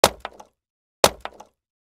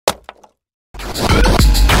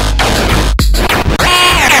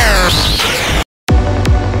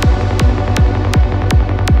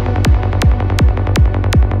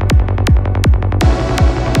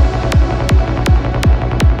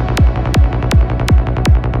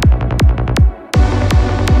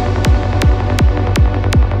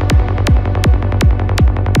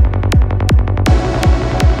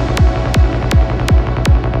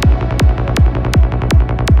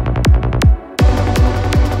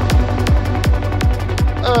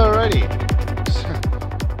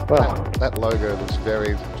Well, that logo looks very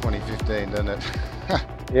 2015, doesn't it?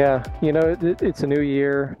 yeah, you know, it's a new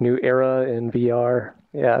year, new era in VR.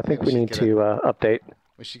 Yeah, I think we need to update.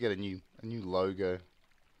 We should get a new logo.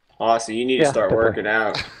 Awesome, you need to start working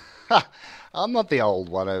out. I'm not the old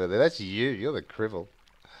one over there. That's you. You're the cripple.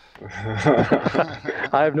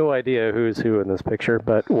 I have no idea who's who in this picture,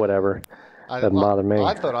 but whatever. Doesn't bother me.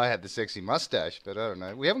 I thought I had the sexy mustache, but I don't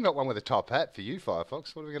know. We haven't got one with a top hat for you,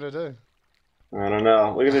 Firefox. What are we gonna do? I don't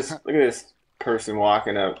know. Look at this. Look at this person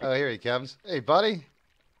walking up. Oh, here he comes. Hey, buddy.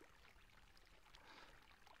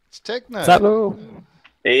 It's Techno. What's up? Hello.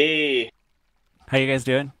 Hey. How you guys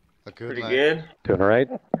doing? Pretty good. Doing all right.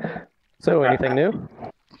 So, anything new?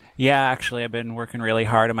 Yeah, actually, I've been working really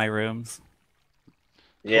hard in my rooms.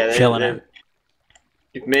 Yeah, chilling out.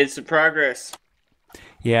 You've made some progress.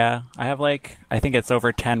 Yeah, I have I think it's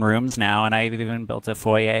over 10 rooms now, and I've even built a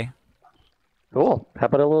foyer. Cool. How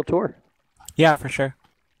about a little tour? Yeah, for sure.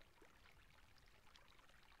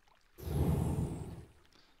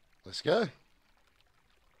 Let's go.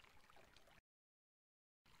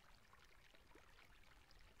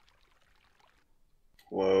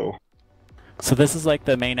 Whoa. So this is like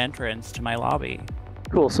the main entrance to my lobby.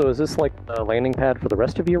 Cool. So is this like the landing pad for the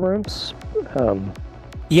rest of your rooms?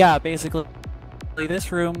 Yeah, basically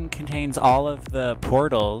this room contains all of the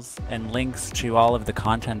portals and links to all of the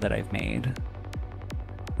content that I've made.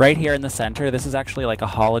 Right here in the center, this is actually like a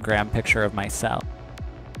hologram picture of myself.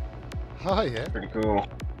 Oh, yeah. Pretty cool.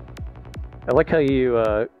 I like how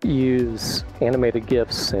you use animated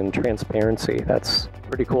GIFs and transparency. That's a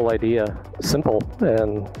pretty cool idea. Simple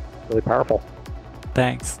and really powerful.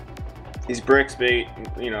 Thanks. These bricks,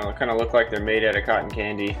 kind of look like they're made out of cotton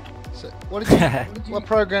candy. So, what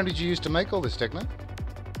program did you use to make all this, Techno?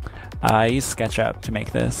 I use SketchUp to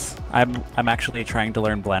make this. I'm actually trying to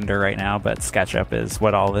learn Blender right now, but SketchUp is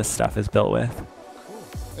what all this stuff is built with.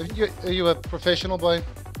 Cool. Are you a professional by...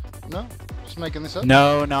 No? Just making this up?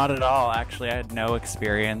 No, not at all. Actually, I had no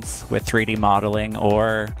experience with 3D modeling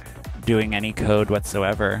or doing any code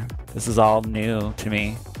whatsoever. This is all new to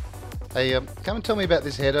me. Hey, come and tell me about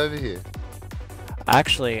this head over here.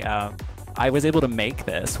 Actually, I was able to make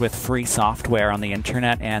this with free software on the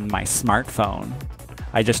internet and my smartphone.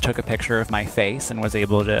 I just took a picture of my face and was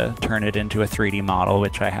able to turn it into a 3D model,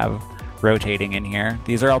 which I have rotating in here.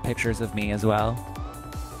 These are all pictures of me as well.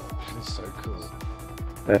 That is so cool.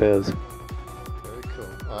 That is. Very cool.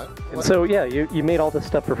 All right. And so, yeah, you made all this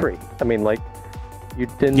stuff for free. I mean, like, you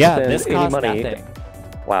didn't spend this any cost money. nothing.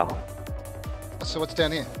 Wow. So what's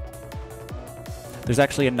down here? There's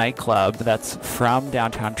actually a nightclub that's from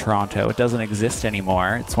downtown Toronto. It doesn't exist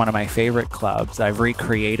anymore. It's one of my favorite clubs. I've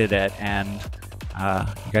recreated it, and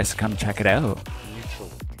you guys come check it out.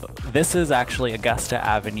 This is actually Augusta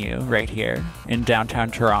Avenue right here in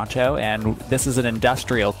downtown Toronto, and this is an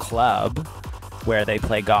industrial club where they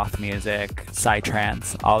play goth music,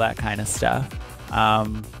 psytrance, all that kind of stuff.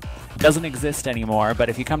 It doesn't exist anymore, but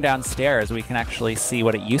if you come downstairs, we can actually see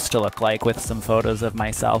what it used to look like with some photos of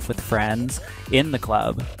myself with friends in the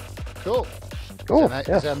club. Cool. Cool.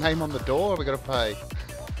 Is our name on the door, or we got to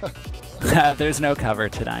pay? There's no cover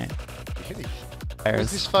tonight.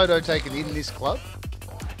 Was this photo taken in this club?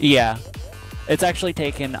 Yeah. It's actually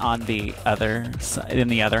taken on the other in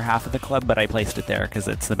the other half of the club, but I placed it there because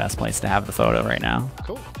it's the best place to have the photo right now.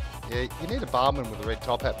 Cool. Yeah, you need a barman with a red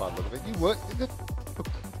top hat by the look of it. You work...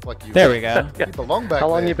 Like you there we go. You belong back How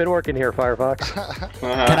long there. you been working here, Firefox?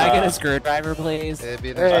 Can I get a screwdriver, please?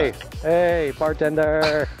 Hey,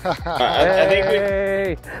 bartender.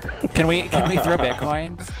 I Can we throw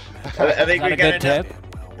bitcoins? I think we got a good tip.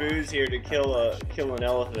 Booze here to kill an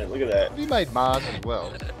elephant. Look at that. You made Mars as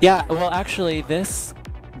well. Yeah, well, actually, this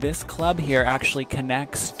club here actually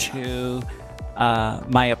connects to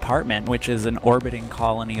my apartment, which is an orbiting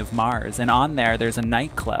colony of Mars, and on there's a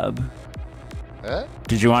nightclub.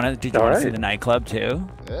 Did you want to see the nightclub too?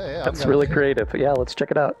 Yeah. That's really creative. Yeah, let's check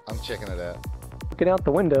it out. I'm checking it out. Looking out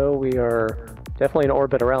the window, we are definitely in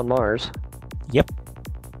orbit around Mars. Yep.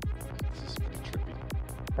 This is pretty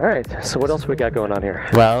trippy. All right, so what else we got going on here?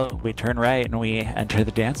 Well, we turn right and we enter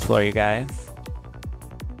the dance floor, you guys.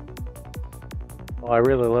 Oh, I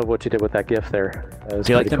really love what you did with that GIF there. That was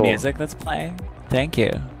Do you like pretty the cool. music that's playing? Thank you.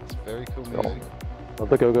 It's very cool music. Love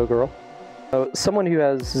the Go-Go Girl. Someone who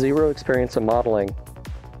has zero experience in modeling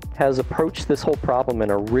has approached this whole problem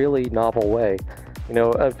in a really novel way. You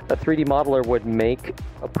know, a 3D modeler would make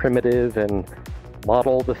a primitive and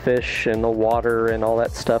model the fish and the water and all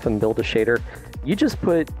that stuff and build a shader. You just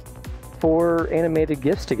put 4 animated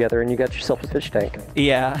GIFs together and you got yourself a fish tank.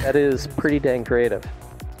 Yeah. That is pretty dang creative.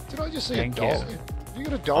 Did I just see Thank a dog? you. You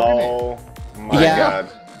got a dog in here? Oh my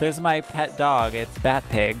god. There's my pet dog. It's Bat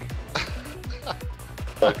Pig.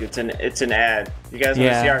 Look, it's an ad. You guys want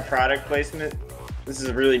to see our product placement? This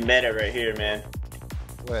is really meta right here, man.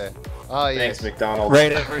 Where? Oh, yes. Thanks, McDonald's.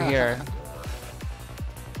 Right over here.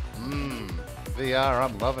 VR,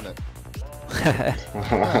 I'm loving it.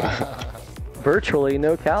 Virtually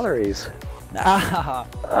no calories. Ah,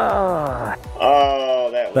 Oh,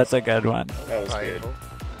 that's a good one. that was good. Painful.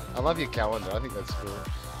 I love your calendar. I think that's cool.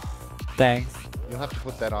 Thanks. You'll have to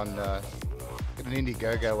put that on. Get an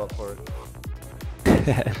Indiegogo up for it.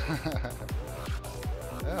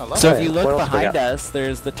 Yeah, I love So it. if you look What else we behind got? us,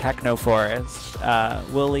 there's the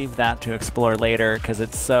Techn0Forest. We'll leave that to explore later because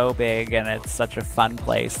it's so big and it's such a fun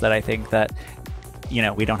place that I think that, you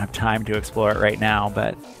know, we don't have time to explore it right now.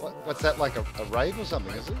 But What's that, like a rave or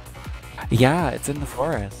something, is it? yeah, it's in the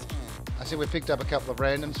forest. I see we picked up a couple of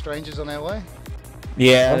random strangers on our way.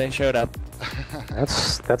 Yeah, they showed up.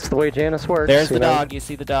 That's the way Janus works. There's the you know? dog. You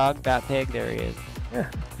see the dog? Bat Pig. There he is. Yeah.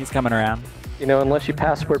 He's coming around. You know, unless you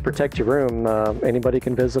password protect your room, anybody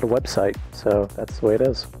can visit a website. So that's the way it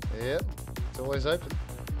is. Yep, it's always open.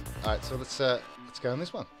 All right, so let's go on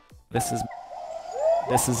this one. This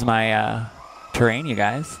is my terrain, you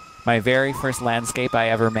guys. My very first landscape I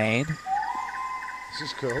ever made. This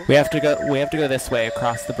is cool. We have to go this way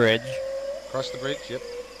across the bridge. Cross the bridge. Yep.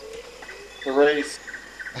 The race.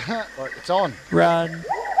 All right, it's on. Run.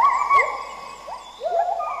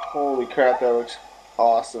 Holy crap, that looks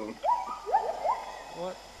awesome.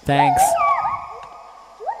 What? Thanks.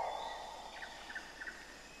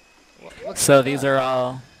 Look So at these that. are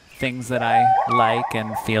all things that I like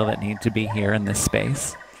and feel that need to be here in this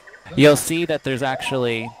space. You'll see that there's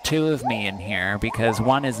actually two of me in here because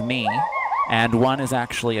one is me and one is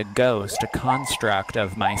actually a ghost, a construct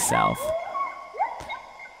of myself.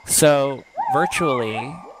 So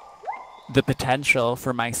virtually, the potential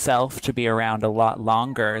for myself to be around a lot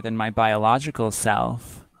longer than my biological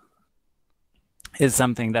self is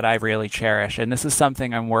something that I really cherish. And this is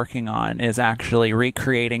something I'm working on, is actually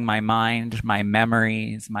recreating my mind, my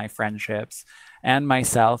memories, my friendships, and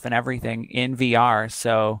myself and everything in VR.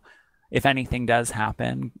 So if anything does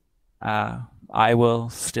happen, I will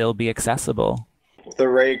still be accessible. The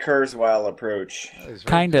Ray Kurzweil approach. That is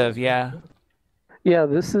very Kind cool. of, yeah. Yeah,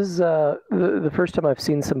 this is the first time I've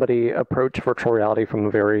seen somebody approach virtual reality from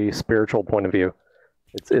a very spiritual point of view.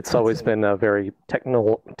 It's always been a very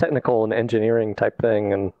technical and engineering type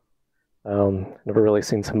thing, and never really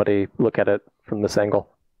seen somebody look at it from this angle.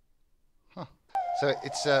 So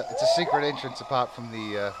it's a secret entrance apart from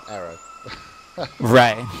the arrow.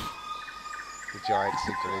 Right. The giant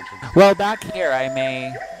secret entrance. Well, back here I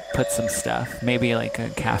may put some stuff. Maybe like a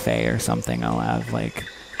cafe or something. I'll have like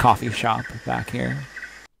coffee shop back here.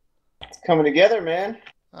 It's coming together, man.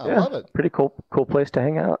 Oh, Yeah, I love it. pretty cool place to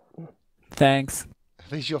hang out. Thanks.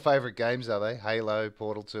 Are these your favourite games, are they? Halo,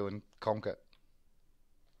 Portal 2, and Conquer.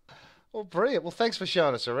 Well, brilliant. Well, thanks for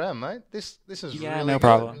showing us around, mate. This is Yeah, really no good.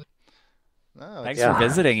 problem. No, Thanks Yeah. for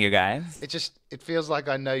visiting, you guys. it feels like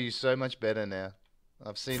I know you so much better now.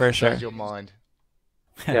 I've seen For it change sure. your mind.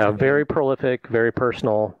 Yeah, very prolific, very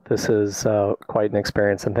personal. This is quite an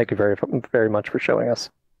experience, and thank you very much for showing us.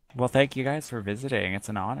 Well, thank you guys for visiting. It's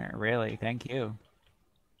an honor, really. Thank you.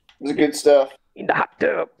 It was good stuff. In the hot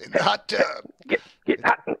tub. In the hot tub. Get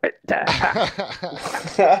hot and wet.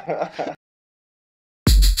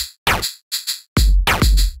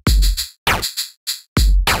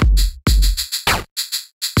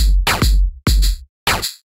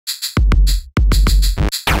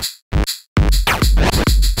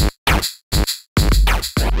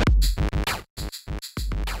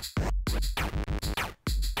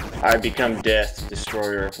 I become death,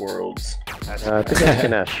 destroyer of worlds. I think that's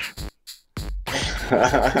Ganesh.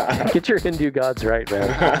 Get your Hindu gods right, man.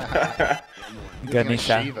 You're thinking of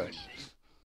Ganesha. Shiva.